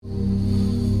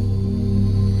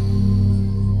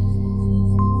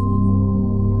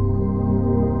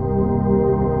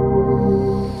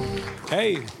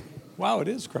wow, it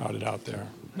is crowded out there.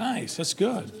 Nice, that's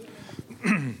good.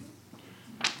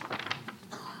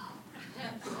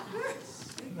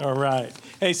 All right.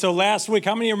 Hey, so last week,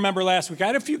 how many remember last week? I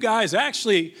had a few guys.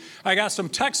 Actually, I got some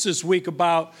texts this week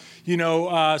about,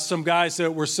 some guys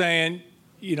that were saying,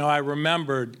 I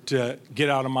remembered to get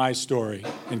out of my story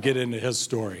and get into his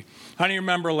story. How do you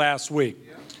remember last week?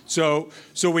 So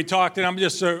we talked, and I'm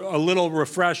just a little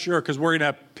refresher because we're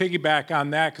going to piggyback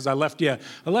on that because I left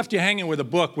you hanging with a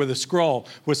book, with a scroll,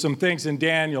 with some things in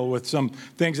Daniel, with some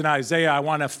things in Isaiah. I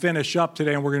want to finish up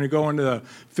today, and we're going to go into the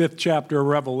 5th chapter of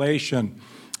Revelation.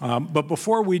 But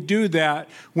before we do that,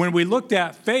 when we looked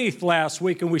at faith last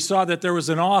week and we saw that there was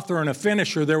an author and a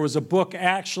finisher, there was a book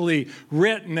actually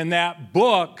written, and that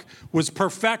book was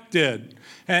perfected.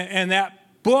 And that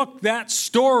book, that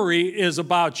story is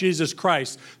about Jesus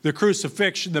Christ, the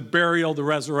crucifixion, the burial, the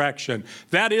resurrection.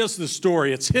 That is the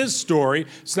story. It's his story.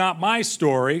 It's not my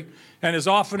story. And as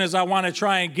often as I want to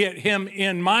try and get him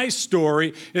in my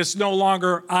story, it's no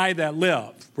longer I that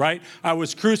live, right? I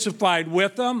was crucified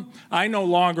with him. I no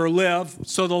longer live.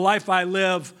 So the life I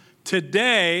live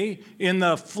today in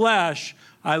the flesh,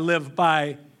 I live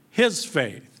by his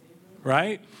faith,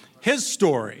 right? His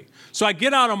story. So I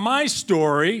get out of my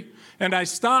story and I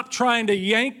stop trying to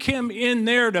yank him in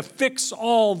there to fix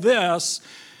all this,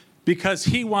 because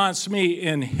he wants me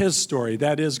in his story.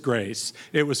 That is grace.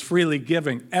 It was freely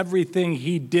giving. Everything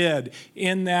he did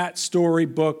in that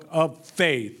storybook of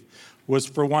faith was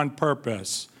for one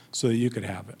purpose, so that you could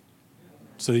have it,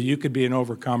 so that you could be an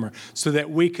overcomer, so that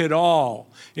we could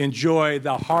all enjoy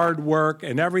the hard work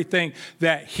and everything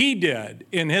that he did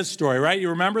in his story, right? You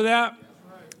remember that?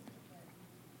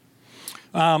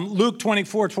 Luke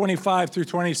 24, 25 through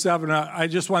 27,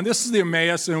 this is the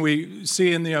Emmaus, and we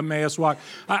see in the Emmaus walk.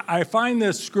 I find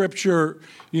this scripture,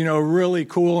 really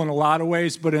cool in a lot of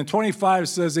ways, but in 25 it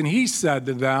says, "And he said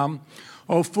to them,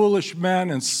 O foolish men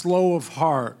and slow of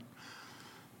heart,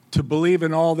 to believe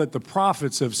in all that the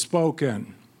prophets have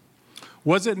spoken.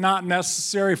 Was it not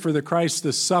necessary for the Christ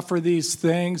to suffer these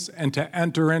things and to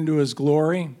enter into his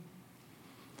glory?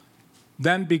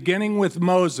 Then, beginning with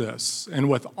Moses and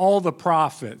with all the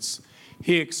prophets,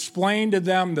 he explained to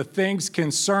them the things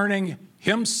concerning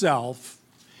himself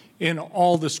in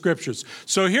all the scriptures."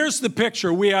 So here's the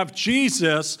picture. We have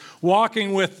Jesus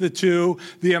walking with the two,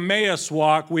 the Emmaus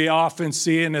walk we often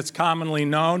see, and it's commonly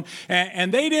known.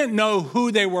 And they didn't know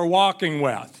who they were walking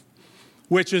with,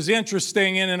 which is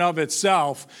interesting in and of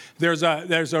itself. There's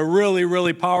a really,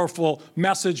 really powerful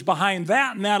message behind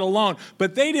that and that alone.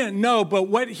 But they didn't know. But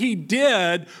what he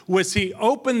did was he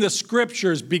opened the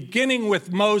scriptures, beginning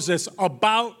with Moses,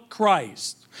 about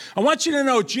Christ. I want you to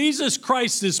know Jesus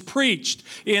Christ is preached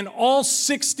in all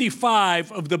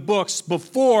 65 of the books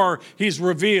before he's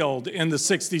revealed in the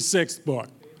 66th book.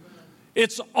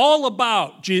 It's all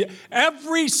about Jesus.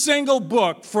 Every single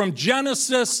book from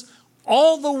Genesis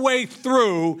all the way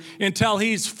through until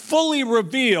he's fully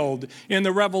revealed in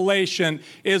the Revelation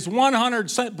is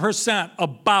 100%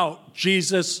 about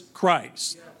Jesus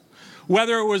Christ.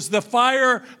 Whether it was the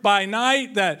fire by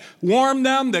night that warmed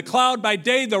them, the cloud by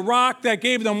day, the rock that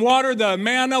gave them water, the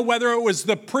manna, whether it was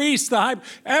the priest,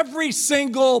 every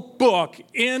single book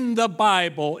in the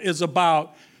Bible is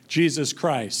about Jesus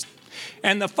Christ.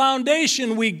 And the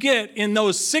foundation we get in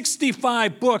those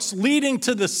 65 books leading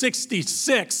to the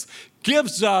 66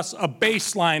 gives us a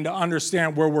baseline to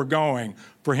understand where we're going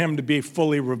for him to be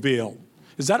fully revealed.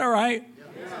 Is that all right?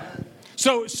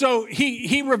 Yeah. So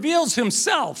he reveals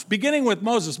himself, beginning with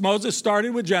Moses. Moses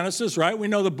started with Genesis, right? We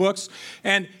know the books.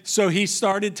 And so he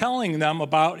started telling them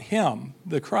about him,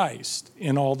 the Christ,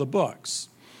 in all the books.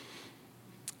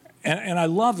 And I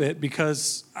love it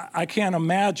because I can't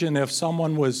imagine if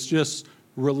someone was just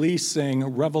releasing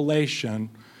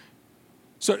revelation.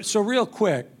 So real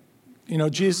quick,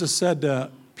 Jesus said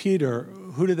to Peter,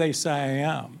 "Who do they say I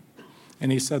am?"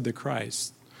 And he said, "The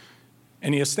Christ."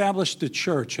 And he established the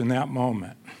church in that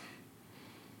moment.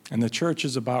 And the church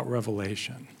is about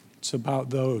revelation. It's about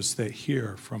those that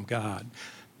hear from God.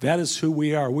 That is who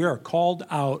we are. We are called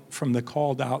out from the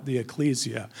called out, the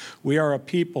ecclesia. We are a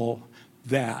people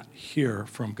that hear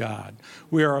from God.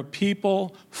 We are a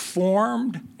people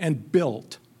formed and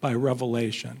built by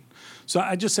revelation. So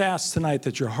I just ask tonight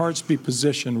that your hearts be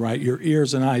positioned right, your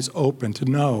ears and eyes open to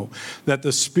know that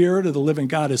the Spirit of the living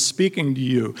God is speaking to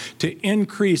you to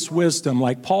increase wisdom.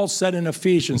 Like Paul said in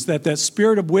Ephesians, that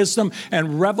spirit of wisdom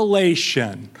and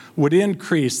revelation would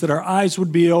increase, that our eyes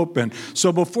would be open.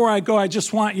 So before I go, I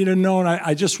just want you to know, and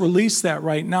I just release that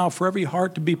right now for every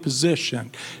heart to be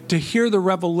positioned, to hear the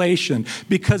revelation,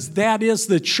 because that is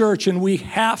the church, and we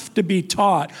have to be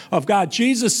taught of God.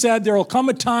 Jesus said there will come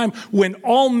a time when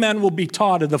all men will be be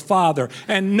taught of the Father,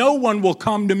 and no one will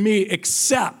come to me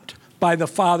except by the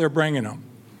Father bringing them.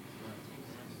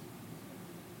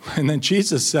 And then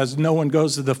Jesus says, no one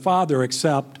goes to the Father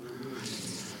except.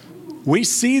 We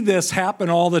see this happen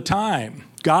all the time.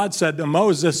 God said to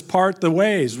Moses, part the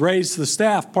waves, raise the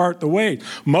staff, part the waves.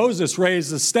 Moses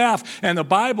raised the staff, and the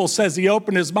Bible says he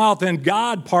opened his mouth and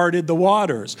God parted the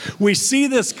waters. We see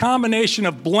this combination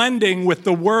of blending with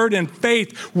the word and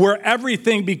faith where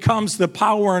everything becomes the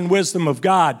power and wisdom of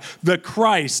God, the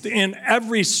Christ, in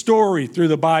every story through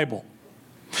the Bible.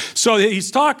 So he's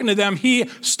talking to them. He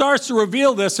starts to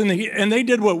reveal this, and they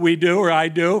did what we do, or I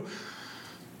do.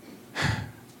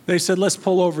 They said, let's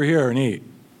pull over here and eat.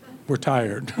 We're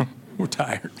tired. We're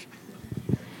tired.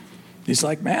 He's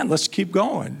like, man, let's keep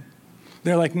going.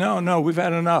 They're like, no, we've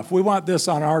had enough. We want this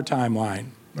on our timeline,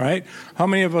 right? How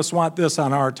many of us want this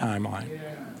on our timeline?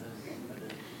 Yeah.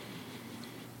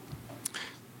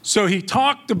 So he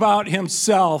talked about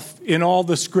himself in all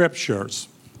the scriptures.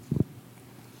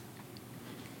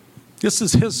 This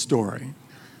is his story.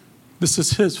 This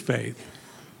is his faith.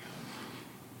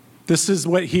 This is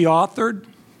what he authored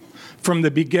from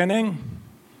the beginning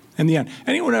and the end.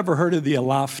 Anyone ever heard of the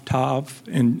Aleph Tav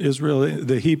in Israel,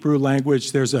 the Hebrew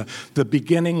language? There's the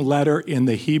beginning letter in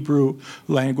the Hebrew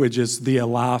language is the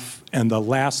Aleph, and the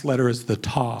last letter is the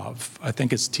Tav. I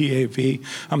think it's T-A-V.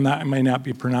 I may not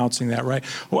be pronouncing that right.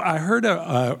 Well, I heard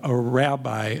a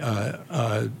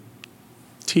rabbi,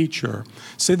 teacher,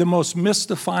 say the most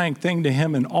mystifying thing to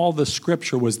him in all the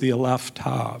scripture was the Aleph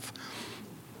Tav.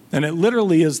 And it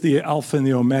literally is the Alpha and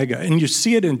the Omega. And you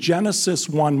see it in Genesis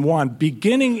 1:1,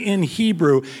 beginning in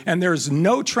Hebrew, and there's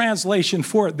no translation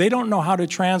for it. They don't know how to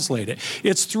translate it.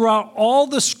 It's throughout all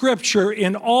the scripture,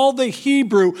 in all the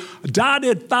Hebrew,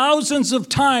 dotted thousands of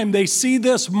times, they see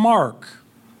this mark,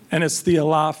 and it's the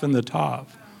Aleph and the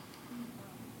Tav.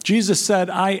 Jesus said,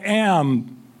 I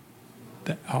am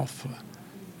the Alpha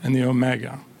and the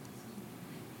Omega.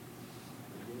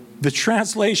 The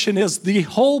translation is the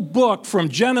whole book from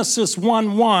Genesis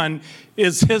 1:1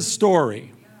 is his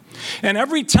story. And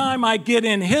every time I get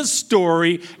in his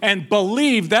story and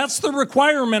believe, that's the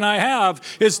requirement I have,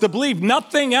 is to believe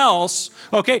nothing else,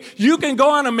 okay? You can go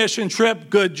on a mission trip,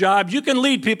 good job. You can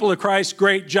lead people to Christ,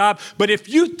 great job. But if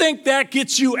you think that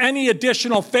gets you any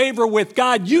additional favor with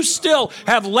God, you still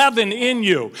have leaven in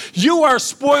you. You are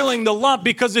spoiling the lump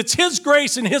because it's his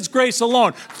grace and his grace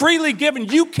alone. Freely given,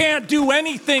 you can't do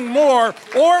anything more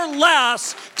or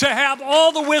less to have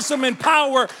all the wisdom and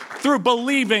power through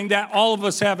believing that all of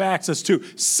us have access to.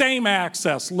 Same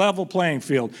access, level playing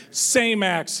field, same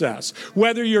access.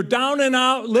 Whether you're down and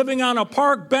out, living on a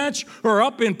park bench or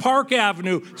up in Park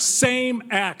Avenue, same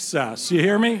access. You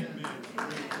hear me?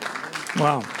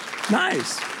 Wow,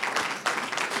 nice.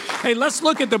 Hey, let's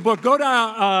look at the book. Go to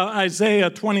Isaiah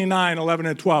 29, 11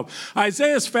 and 12.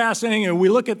 Isaiah is fascinating, and we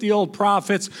look at the old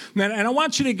prophets. And I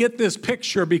want you to get this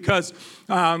picture because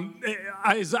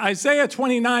Isaiah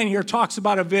 29 here talks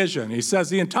about a vision. He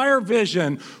says, the entire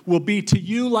vision will be to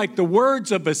you like the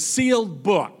words of a sealed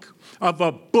book, of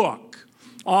a book,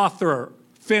 author,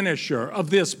 finisher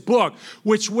of this book,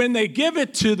 which when they give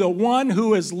it to the one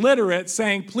who is literate,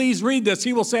 saying, please read this,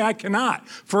 he will say, I cannot,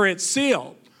 for it's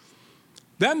sealed.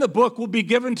 Then the book will be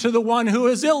given to the one who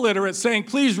is illiterate, saying,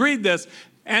 please read this.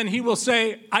 And he will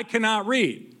say, I cannot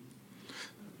read.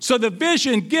 So the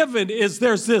vision given is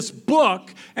there's this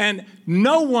book, and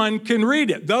no one can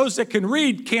read it. Those that can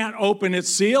read can't open its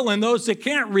seal, and those that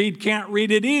can't read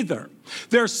it either.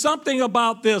 There's something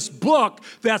about this book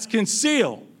that's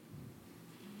concealed.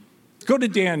 Go to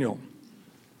Daniel.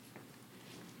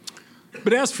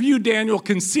 But as for you, Daniel,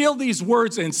 conceal these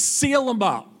words and seal them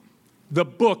up. The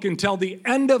book until the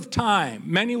end of time.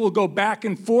 Many will go back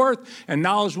and forth, and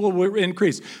knowledge will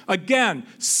increase. Again,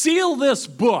 seal this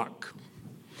book.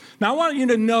 Now, I want you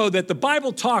to know that the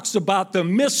Bible talks about the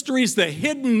mysteries, the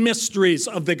hidden mysteries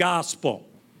of the gospel.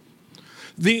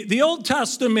 The Old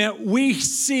Testament, we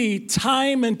see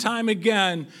time and time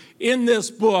again in this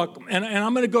book, and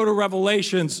I'm going to go to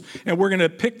Revelations, and we're going to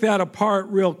pick that apart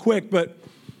real quick, but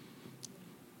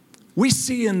we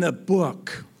see in the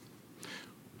book,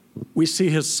 we see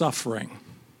his suffering.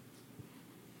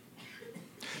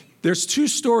 There's two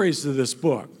stories to this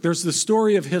book. There's the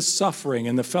story of his suffering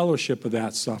and the fellowship of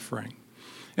that suffering.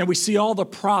 And we see all the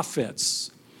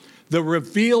prophets, the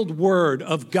revealed word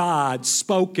of God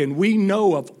spoken. We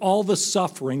know of all the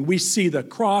suffering. We see the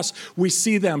cross. We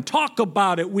see them talk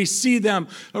about it. We see them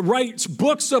write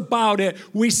books about it.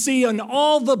 We see in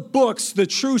all the books the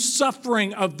true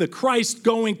suffering of the Christ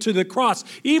going to the cross.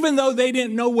 Even though they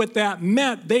didn't know what that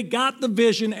meant, they got the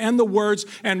vision and the words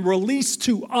and released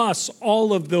to us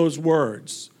all of those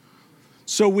words.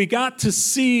 So we got to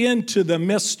see into the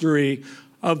mystery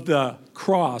of the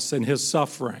cross and his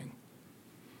suffering.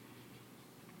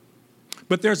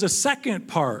 But there's a second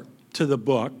part to the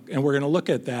book, and we're going to look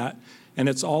at that, and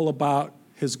it's all about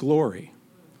his glory.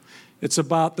 It's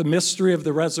about the mystery of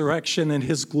the resurrection and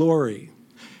his glory,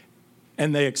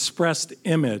 and the expressed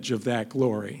image of that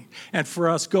glory, and for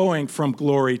us going from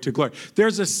glory to glory.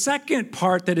 There's a second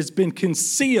part that has been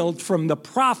concealed from the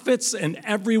prophets and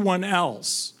everyone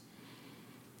else,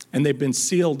 and they've been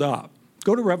sealed up.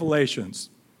 Go to Revelations.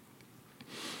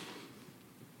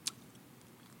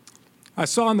 I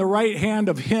saw on the right hand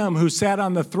of him who sat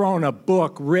on the throne a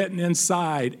book written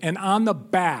inside, and on the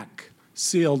back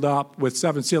sealed up with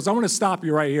 7 seals. I want to stop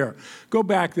you right here. Go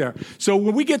back there. So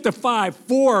when we get to 5,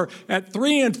 4, at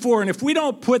 3 and 4, and if we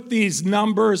don't put these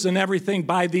numbers and everything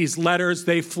by these letters,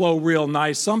 they flow real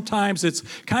nice. Sometimes it's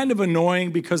kind of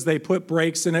annoying because they put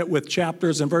breaks in it with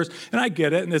chapters and verse, and I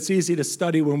get it, and it's easy to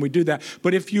study when we do that.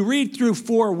 But if you read through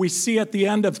 4, we see at the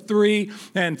end of 3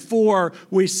 and 4,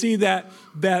 we see that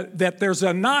there's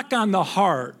a knock on the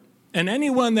heart, and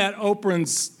anyone that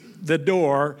opens the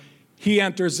door, he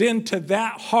enters into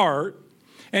that heart,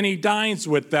 and he dines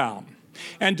with them.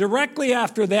 And directly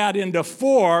after that, into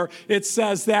 4, it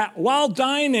says that while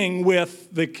dining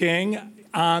with the king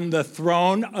on the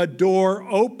throne, a door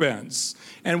opens,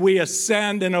 and we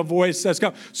ascend, and a voice says,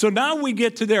 come. So now we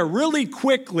get to there really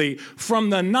quickly,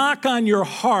 from the knock on your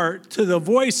heart to the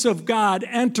voice of God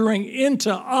entering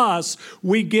into us,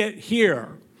 we get here.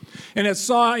 And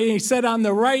he said on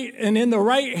the right, and in the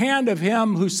right hand of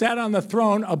him who sat on the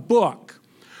throne, a book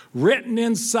written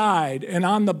inside and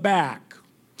on the back.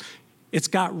 It's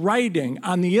got writing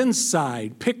on the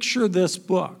inside. Picture this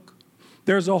book.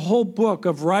 There's a whole book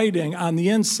of writing on the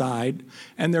inside,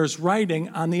 and there's writing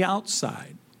on the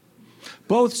outside.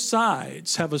 Both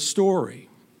sides have a story,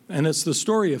 and it's the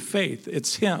story of faith.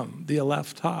 It's him, the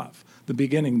Aleph Tav, the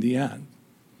beginning, the end.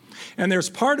 And there's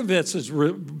part of it that's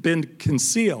been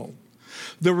concealed.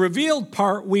 The revealed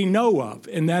part we know of,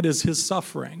 and that is his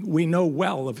suffering. We know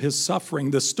well of his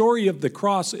suffering. The story of the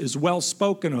cross is well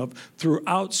spoken of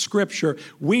throughout Scripture.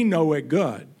 We know it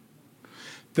good.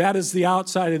 That is the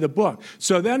outside of the book.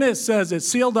 So then it says it's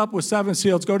sealed up with 7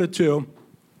 seals. Go to 2.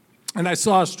 And I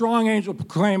saw a strong angel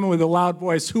proclaiming with a loud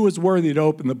voice, who is worthy to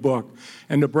open the book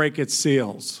and to break its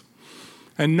seals?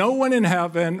 And no one in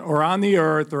heaven or on the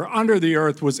earth or under the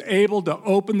earth was able to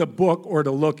open the book or to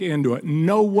look into it.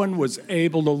 No one was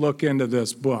able to look into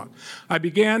this book. I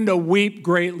began to weep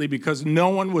greatly because no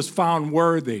one was found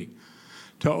worthy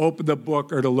to open the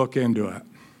book or to look into it.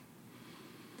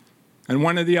 And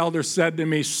one of the elders said to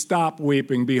me, stop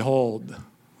weeping. Behold,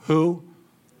 who?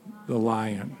 The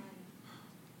Lion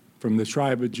from the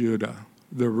tribe of Judah,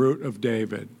 the root of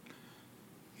David.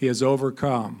 He has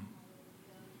overcome.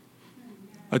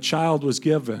 A child was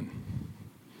given.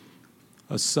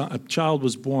 A child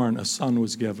was born. A son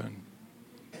was given.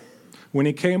 When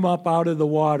he came up out of the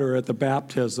water at the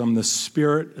baptism, the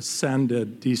Spirit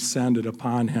descended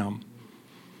upon him.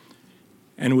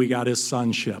 And we got his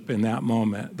sonship in that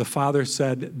moment. The Father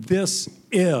said, this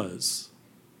is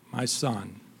my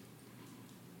Son.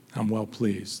 I'm well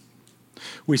pleased.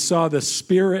 We saw the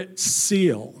Spirit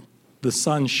seal the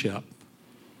sonship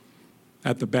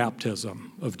at the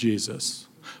baptism of Jesus.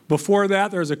 Before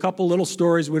that, there's a couple little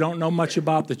stories. We don't know much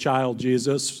about the child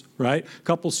Jesus, right? A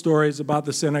couple stories about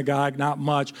the synagogue, not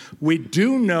much. We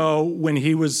do know when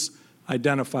he was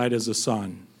identified as a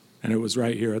son, and it was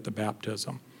right here at the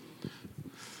baptism.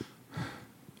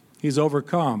 He's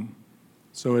overcome,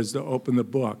 so as to open the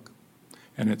book,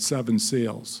 and it's 7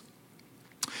 seals.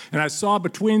 And I saw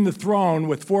between the throne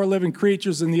with 4 living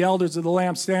creatures and the elders of the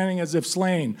Lamb standing as if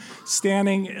slain.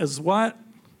 Standing as what?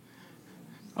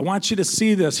 I want you to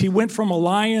see this. He went from a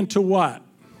lion to what?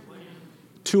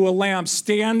 To a lamb,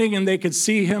 standing, and they could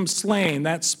see him slain.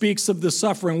 That speaks of the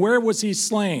suffering. Where was he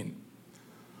slain?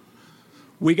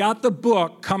 We got the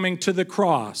book coming to the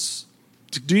cross.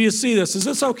 Do you see this? Is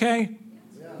this okay?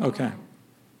 Yeah. Okay.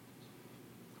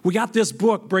 We got this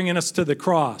book bringing us to the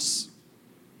cross.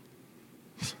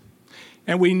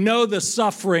 And we know the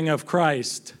suffering of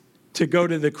Christ to go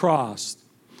to the cross.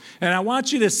 And I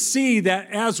want you to see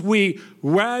that as we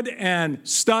read and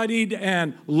studied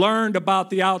and learned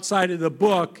about the outside of the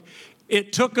book,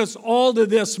 it took us all to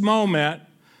this moment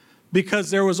because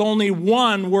there was only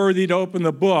one worthy to open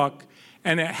the book,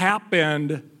 and it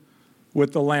happened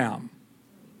with the Lamb.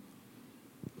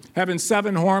 Having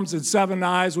 7 horns and 7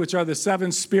 eyes, which are the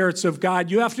 7 spirits of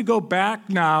God. You have to go back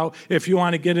now, if you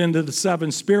want to get into the 7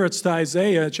 spirits, to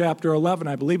Isaiah chapter 11.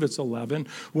 I believe it's 11,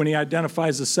 when he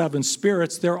identifies the 7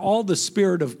 spirits. They're all the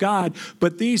Spirit of God,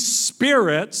 but these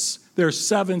spirits there's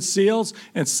 7 seals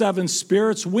and 7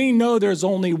 spirits. We know there's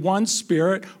only one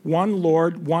Spirit, one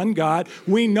Lord, one God.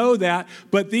 We know that.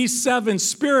 But these 7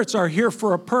 spirits are here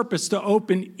for a purpose, to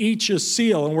open each a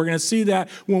seal. And we're going to see that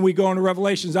when we go into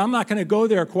Revelations. I'm not going to go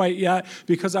there quite yet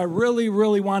because I really,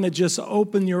 really want to just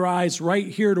open your eyes right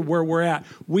here to where we're at.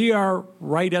 We are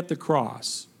right at the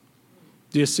cross.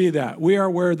 Do you see that? We are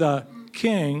where the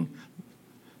king,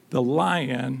 the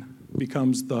lion,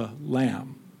 becomes the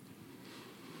lamb.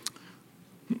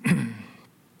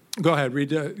 Go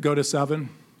ahead, go to 7.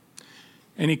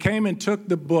 And he came and took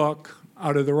the book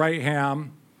out of the right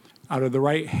hand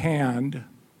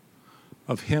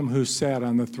of him who sat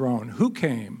on the throne. Who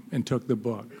came and took the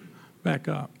book? Back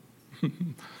up.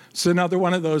 It's another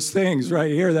one of those things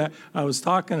right here that I was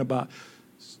talking about.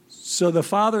 So the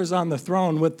Father's on the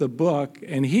throne with the book,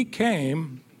 and he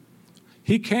came,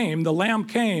 the Lamb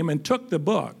came and took the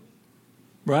book.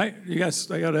 Right? You guys,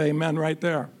 I got an amen right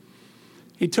there.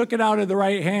 He took it out of the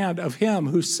right hand of him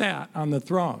who sat on the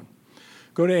throne.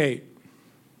 Go to 8.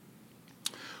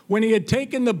 When he had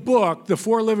taken the book, the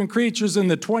 4 living creatures and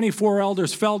the 24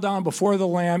 elders fell down before the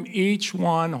Lamb, each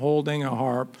one holding a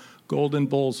harp, golden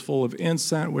bowls full of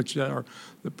incense, which are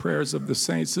the prayers of the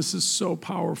saints. This is so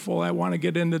powerful. I want to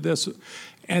get into this.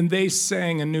 And they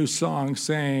sang a new song,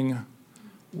 saying,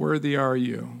 "Worthy are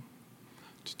you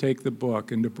to take the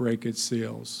book and to break its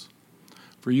seals.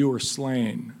 For you were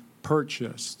slain,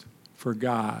 purchased for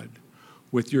God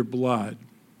with your blood,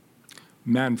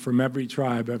 men from every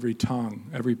tribe, every tongue,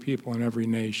 every people, and every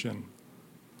nation.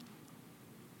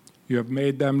 You have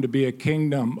made them to be a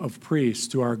kingdom of priests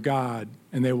to our God,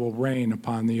 and they will reign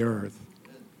upon the earth."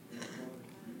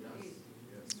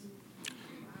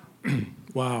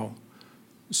 Wow.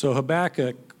 So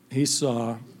Habakkuk, he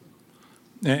saw,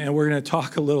 and we're going to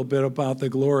talk a little bit about the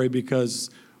glory because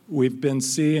we've been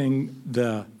seeing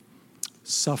the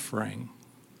suffering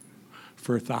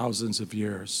for thousands of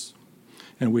years,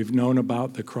 and we've known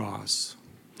about the cross.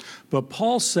 But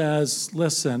Paul says,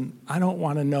 listen, I don't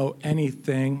want to know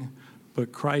anything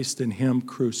but Christ and him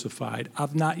crucified.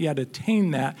 I've not yet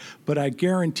attained that, but I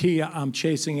guarantee you I'm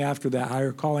chasing after that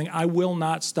higher calling. I will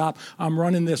not stop. I'm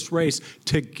running this race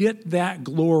to get that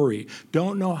glory.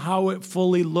 Don't know how it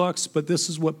fully looks, but this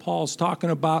is what Paul's talking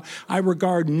about. I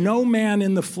regard no man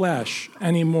in the flesh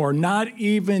anymore, not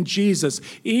even Jesus.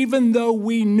 Even though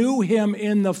we knew him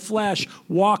in the flesh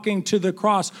walking to the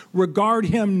cross, regard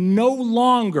him no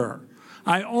longer.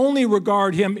 I only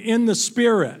regard him in the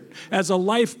Spirit, as a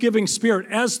life-giving Spirit,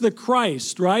 as the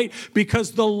Christ, right?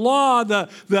 Because the law, the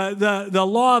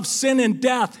law of sin and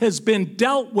death has been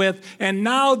dealt with, and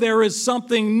now there is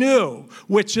something new,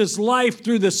 which is life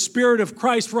through the Spirit of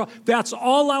Christ. That's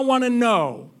all I want to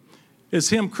know, is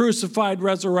him crucified,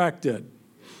 resurrected.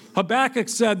 Habakkuk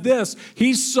said this.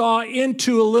 He saw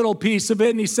into a little piece of it,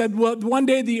 and he said, well, one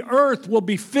day the earth will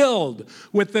be filled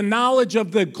with the knowledge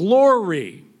of the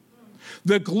glory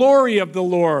of the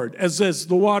Lord, as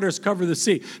the waters cover the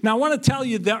sea. Now, I want to tell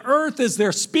you, the earth, as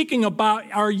they're speaking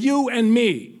about, are you and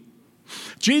me.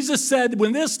 Jesus said,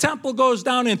 when this temple goes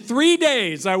down in 3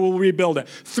 days, I will rebuild it.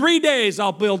 3 days,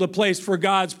 I'll build a place for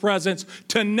God's presence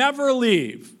to never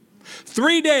leave.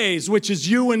 3 days, which is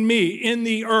you and me in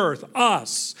the earth,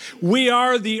 us. We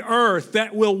are the earth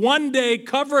that will one day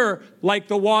cover like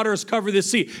the waters cover the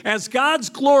sea. As God's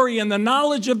glory and the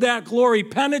knowledge of that glory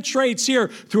penetrates here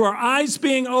through our eyes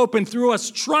being open, through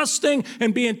us trusting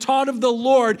and being taught of the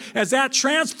Lord, as that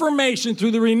transformation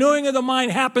through the renewing of the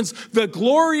mind happens, the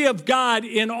glory of God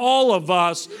in all of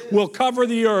us will cover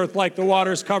the earth like the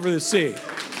waters cover the sea.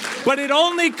 But it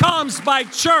only comes by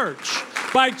church,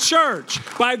 by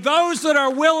those that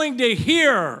are willing to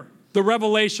hear the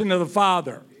revelation of the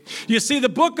Father. You see, the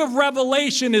book of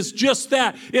Revelation is just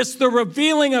that. It's the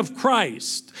revealing of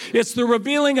Christ. It's the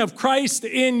revealing of Christ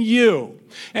in you.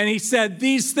 And he said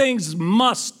these things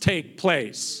must take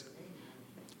place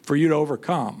for you to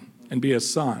overcome and be a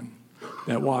son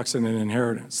that walks in an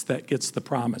inheritance, that gets the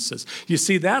promises. You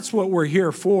see, that's what we're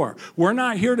here for. We're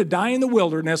not here to die in the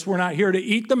wilderness. We're not here to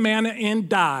eat the manna and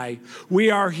die.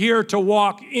 We are here to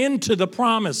walk into the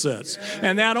promises.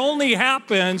 And that only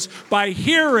happens by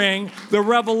hearing the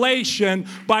revelation,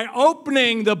 by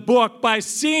opening the book, by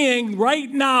seeing right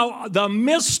now the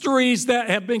mysteries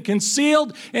that have been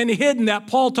concealed and hidden that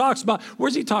Paul talks about. Where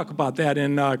does he talk about that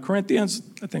in Corinthians?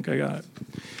 I think I got it.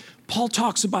 Paul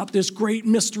talks about this great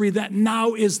mystery that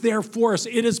now is there for us.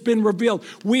 It has been revealed.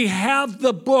 We have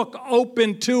the book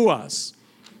open to us.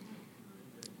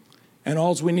 And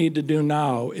all we need to do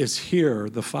now is hear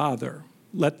the Father.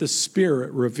 Let the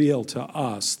Spirit reveal to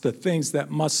us the things that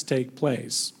must take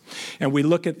place. And we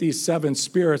look at these 7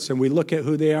 spirits and we look at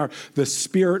who they are. The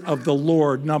Spirit of the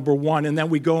Lord, number 1. And then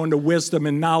we go into wisdom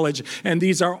and knowledge. And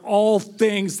these are all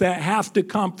things that have to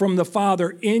come from the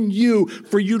Father in you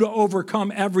for you to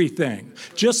overcome everything.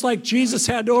 Just like Jesus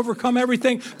had to overcome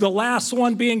everything, the last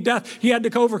one being death, he had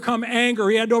to overcome anger,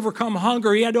 he had to overcome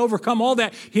hunger, he had to overcome all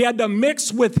that. He had to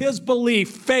mix with his belief,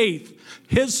 faith.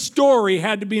 His story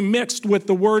had to be mixed with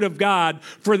the Word of God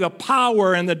for the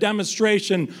power and the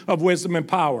demonstration of wisdom and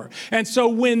power. And so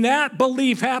when that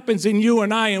belief happens in you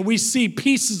and I, and we see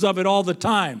pieces of it all the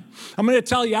time, I'm going to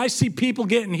tell you, I see people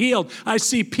getting healed. I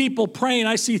see people praying.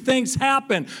 I see things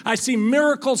happen. I see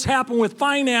miracles happen with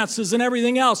finances and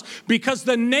everything else because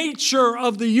the nature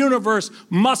of the universe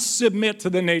must submit to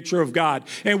the nature of God.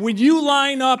 And when you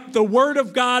line up the Word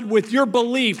of God with your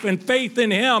belief and faith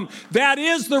in Him, that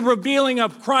is the revealing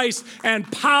of Christ,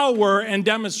 and power and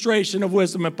demonstration of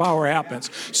wisdom and power happens.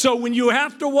 So when you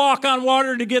have to walk on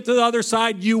water to get to the other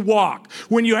side, you walk.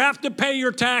 When you have to pay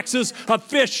your taxes, a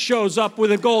fish shows up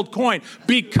with a gold coin.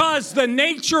 Because the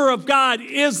nature of God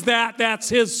is that's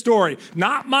His story,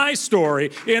 not my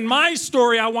story. In my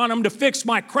story, I want Him to fix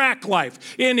my crack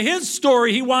life. In His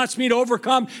story, He wants me to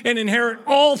overcome and inherit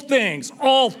all things,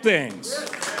 all things.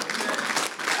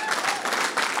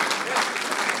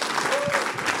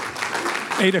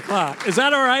 8 o'clock. Is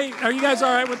that all right? Are you guys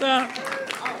all right with that?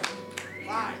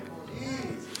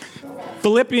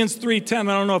 Philippians 3:10,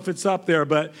 I don't know if it's up there,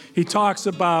 but he talks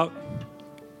about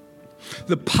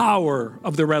the power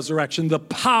of the resurrection, the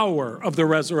power of the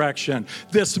resurrection,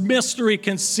 this mystery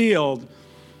concealed,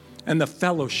 and the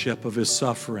fellowship of his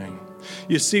suffering.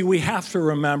 You see, we have to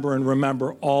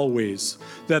remember always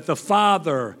that the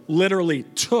Father literally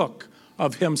took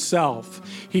of himself.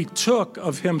 He took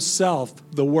of himself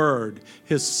the Word,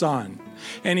 his Son,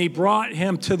 and he brought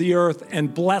him to the earth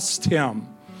and blessed him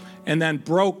and then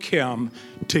broke him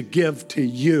to give to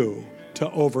you to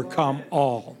overcome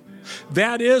all.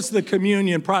 That is the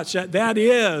communion process. That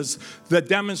is the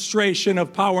demonstration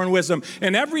of power and wisdom.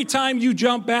 And every time you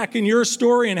jump back in your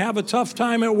story and have a tough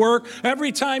time at work,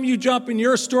 every time you jump in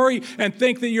your story and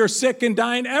think that you're sick and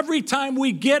dying, every time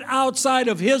we get outside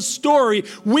of his story,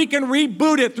 we can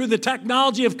reboot it through the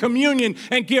technology of communion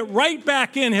and get right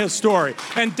back in his story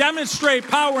and demonstrate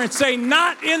power and say,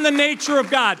 not in the nature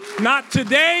of God, not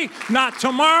today, not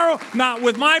tomorrow, not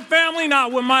with my family,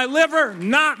 not with my liver,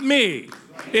 not me.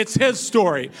 It's his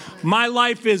story. My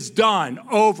life is done,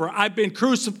 over. I've been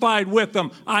crucified with him.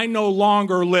 I no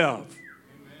longer live.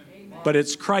 But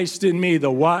it's Christ in me, the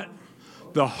what?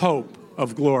 The hope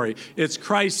of glory. It's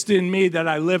Christ in me that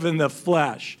I live in the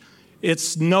flesh.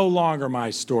 It's no longer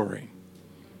my story.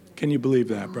 Can you believe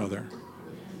that, brother?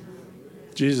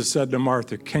 Jesus said to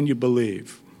Martha, can you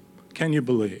believe? Can you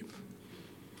believe?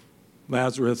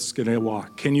 Lazarus is going to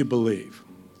walk. Can you believe?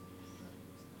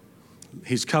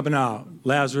 He's coming out.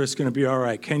 Lazarus is going to be all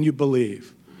right. Can you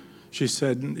believe? She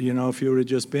said, you know, if you would have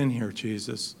just been here,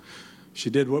 Jesus. She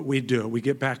did what we do. We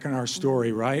get back in our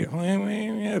story, right?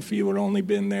 If you would have only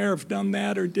been there, if done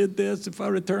that or did this, if I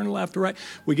would have turned left or right.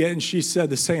 And she said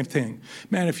the same thing.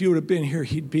 Man, if you would have been here,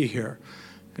 he'd be here.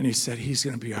 And he said, he's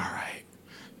going to be all right.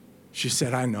 She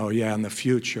said, I know, yeah, in the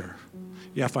future.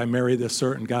 Yeah, if I marry this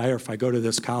certain guy or if I go to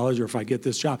this college or if I get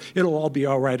this job, it'll all be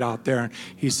all right out there. And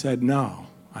he said, no.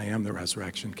 I am the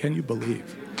resurrection. Can you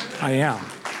believe? I am.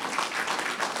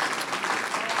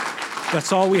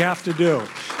 That's all we have to do.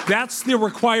 That's the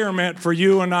requirement for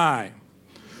you and I.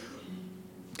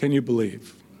 Can you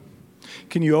believe?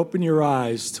 Can you open your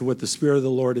eyes to what the Spirit of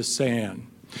the Lord is saying?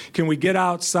 Can we get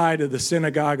outside of the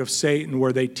synagogue of Satan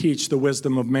where they teach the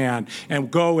wisdom of man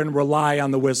and go and rely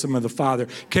on the wisdom of the Father?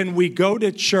 Can we go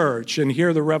to church and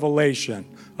hear the revelation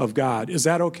of God? Is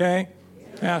that okay?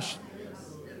 Ash?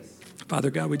 Father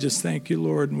God, we just thank you,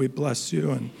 Lord, and we bless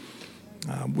you, and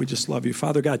we just love you.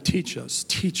 Father God, teach us,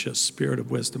 Spirit of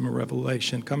wisdom and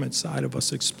revelation. Come inside of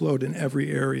us, explode in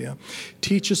every area.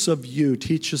 Teach us of you,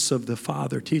 teach us of the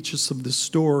Father, teach us of the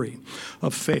story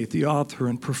of faith, the author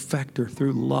and perfecter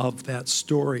through love, that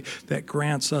story that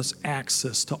grants us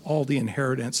access to all the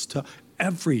inheritance, to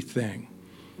everything,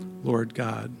 Lord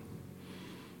God.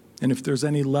 And if there's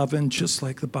any leaven, just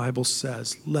like the Bible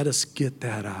says, let us get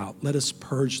that out. Let us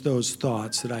purge those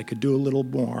thoughts that I could do a little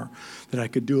more, that I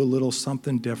could do a little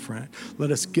something different.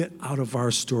 Let us get out of our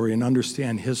story and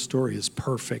understand his story is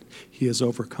perfect. He has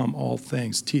overcome all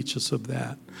things. Teach us of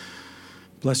that.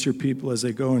 Bless your people as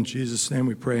they go. In Jesus' name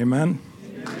we pray, amen.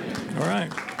 All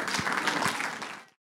right.